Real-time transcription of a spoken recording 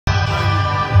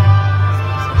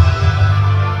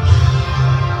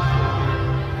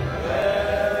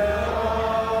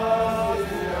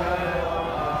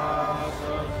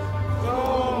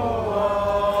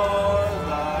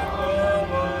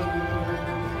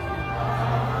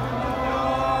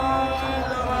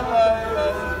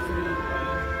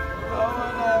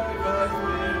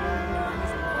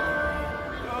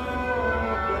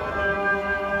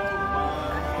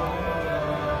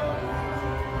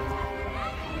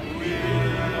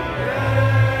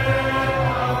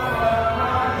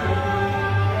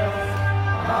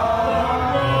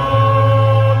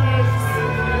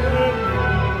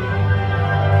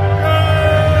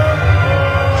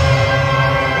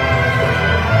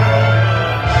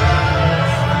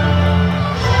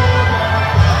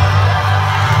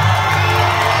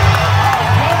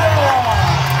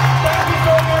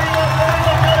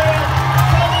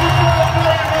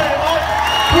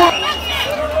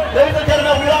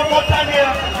one more time here.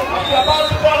 We're about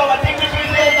to call our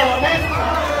dignitaries in our midst.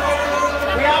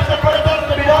 We have some protocols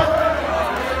to be done.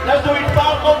 Let's do it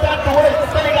fast, no time to waste. The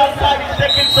Senegal side is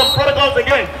taking some protocols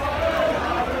again.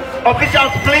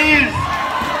 Officials, please.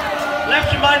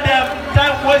 Let's remind them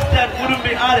time wasted wouldn't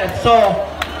be added. So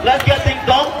let's get things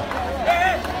done.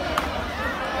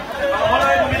 Our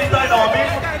Honorable Minister in our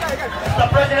midst, Mr.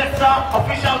 President, sir,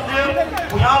 officials here,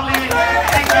 we humbly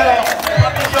seek your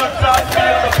permission, sir, to be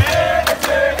on the pitch.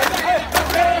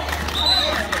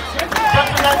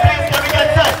 Gentlemen, please, can we get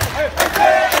set?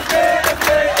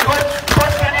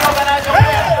 Coach, can you organize your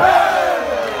players?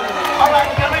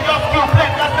 Alright, can we just do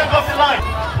please? Let's take off the line.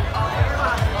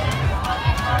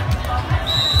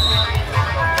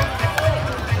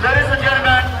 Ladies and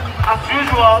gentlemen, as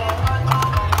usual,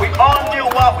 we all knew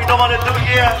what we don't want to do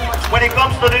here when it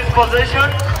comes to this position.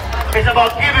 It's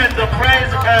about giving the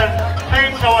praise and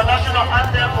thanks to our national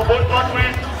anthem for both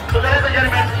countries. So ladies and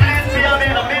gentlemen, please be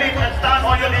me in a minute and stand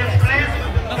on your knees, please.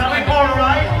 Can we go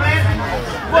right, please?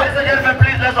 Ladies and gentlemen,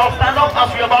 please let's all stand up as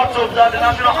we're about to observe the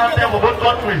national anthem for both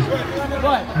countries.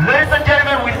 Ladies and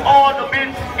gentlemen, with all the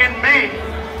beats in me,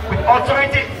 with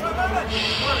authority.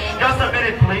 Just a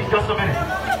minute, please, just a minute.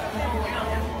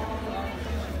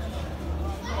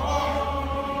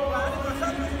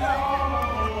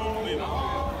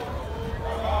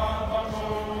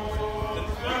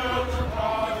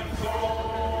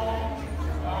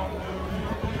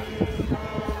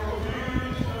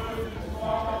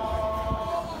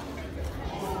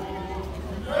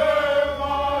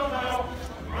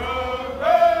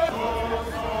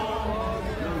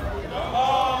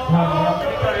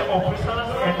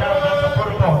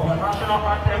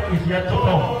 Is yet to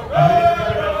come.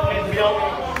 Please be up,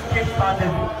 keep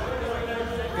standing.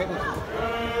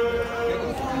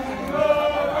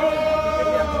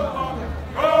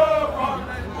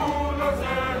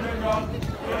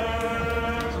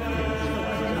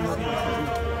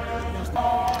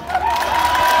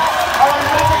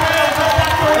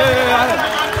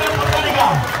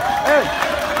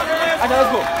 Let's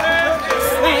go.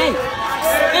 Hey,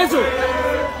 Enzo.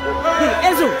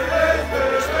 Enzo.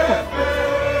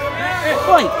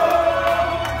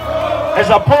 As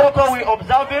a protocol we're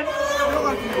observing,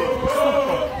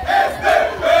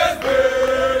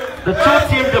 the two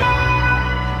teams.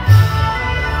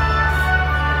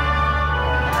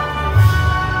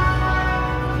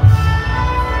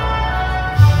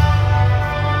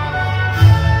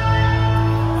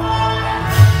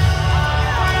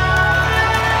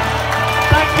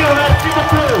 Thank you, let's see the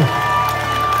crew.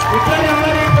 We're getting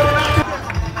ready for the national.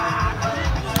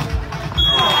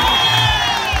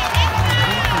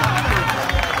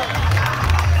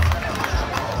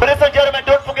 Ladies and gentlemen,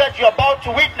 don't forget you're about to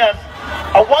witness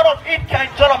a one-of-its-kind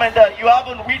tournament that you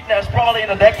haven't witnessed probably in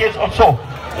a decade or so.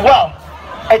 Well,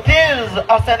 it is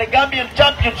a Senegambian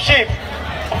championship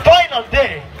final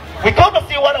day. We come to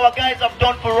see what our guys have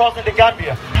done for us in the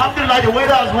Gambia. Alhamdulillah, the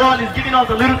weather as well is giving us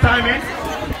a little time in.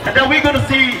 And then we're going to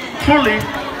see truly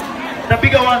the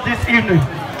bigger ones this evening.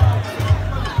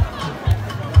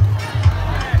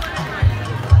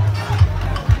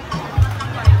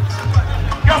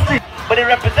 But they're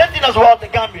representing as well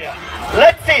the Gambia.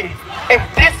 Let's see if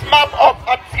this map of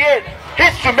Atied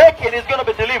history making is going to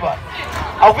be delivered.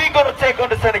 Are we going to take on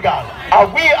the Senegal? Are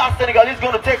we as Senegalese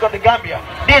going to take on the Gambia?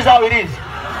 This is how it is.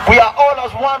 We are all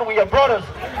as one. We are brothers.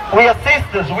 We are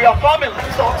sisters. We are family.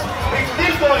 So we're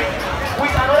still going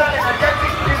with another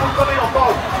energetic people coming on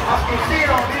board. As you see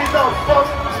our Minister of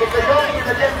Sports, it's a young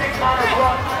energetic man as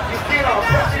well. You see our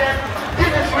President.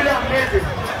 This is really amazing.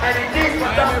 And it is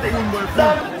fantastic.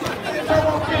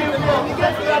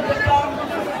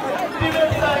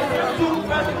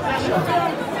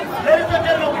 Ladies and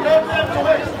gentlemen, we don't have to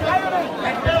waste.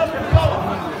 And tell the power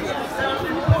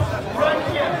right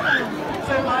here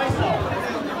to myself.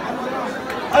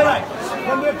 Alright.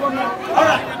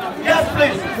 Alright. Yes,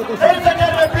 please. Ladies and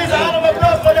gentlemen, please a hand of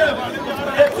applause for them.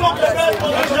 They took the first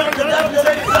position to left the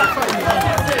ladies' side.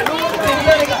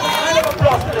 A hand of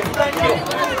applause, please. Thank you.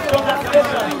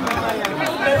 Congratulations.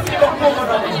 Merci beaucoup,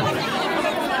 madame.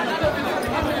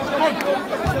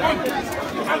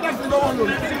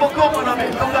 Merci beaucoup, mon ami.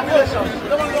 Congratulations.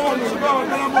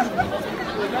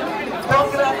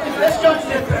 Congratulations,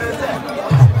 c'est présent.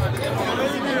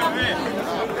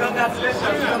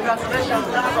 Congratulations, congratulations.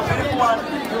 That's a big one.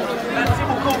 Merci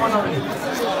beaucoup, mon ami.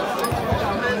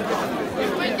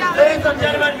 Ladies and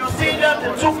gentlemen, you see them.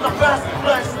 They took the first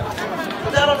place.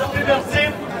 That of the previous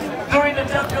team during the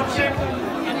championship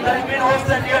that has been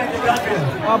hosted here in the Gambia.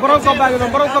 Bronco bag,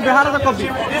 Bronco behind the copy.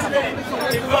 This day,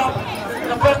 they got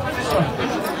the first position.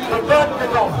 The third, they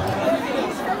go.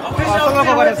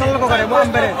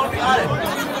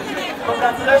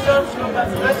 Congratulations,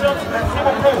 congratulations, and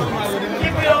Simon.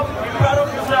 Keep it up, be proud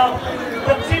of yourself,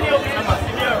 continue being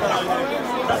perseverant.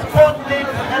 The sport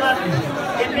needs energy,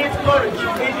 it needs courage,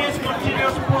 it needs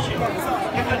continuous pushing.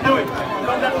 You can do it.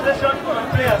 Congratulations to the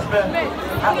players, man.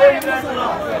 I know you guys a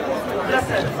lot.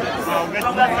 Listen,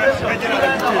 congratulations, you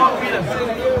guys are all winners.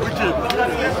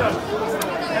 Congratulations.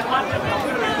 And one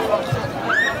congratulations.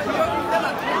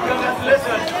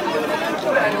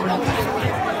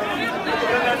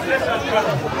 Congratulations,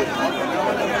 brother.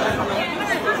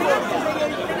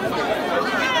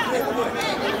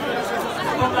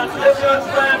 Congratulations,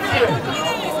 fans here.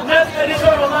 Next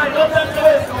edition online, no time to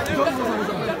waste.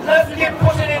 Let's keep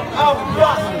pushing it out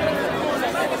fast.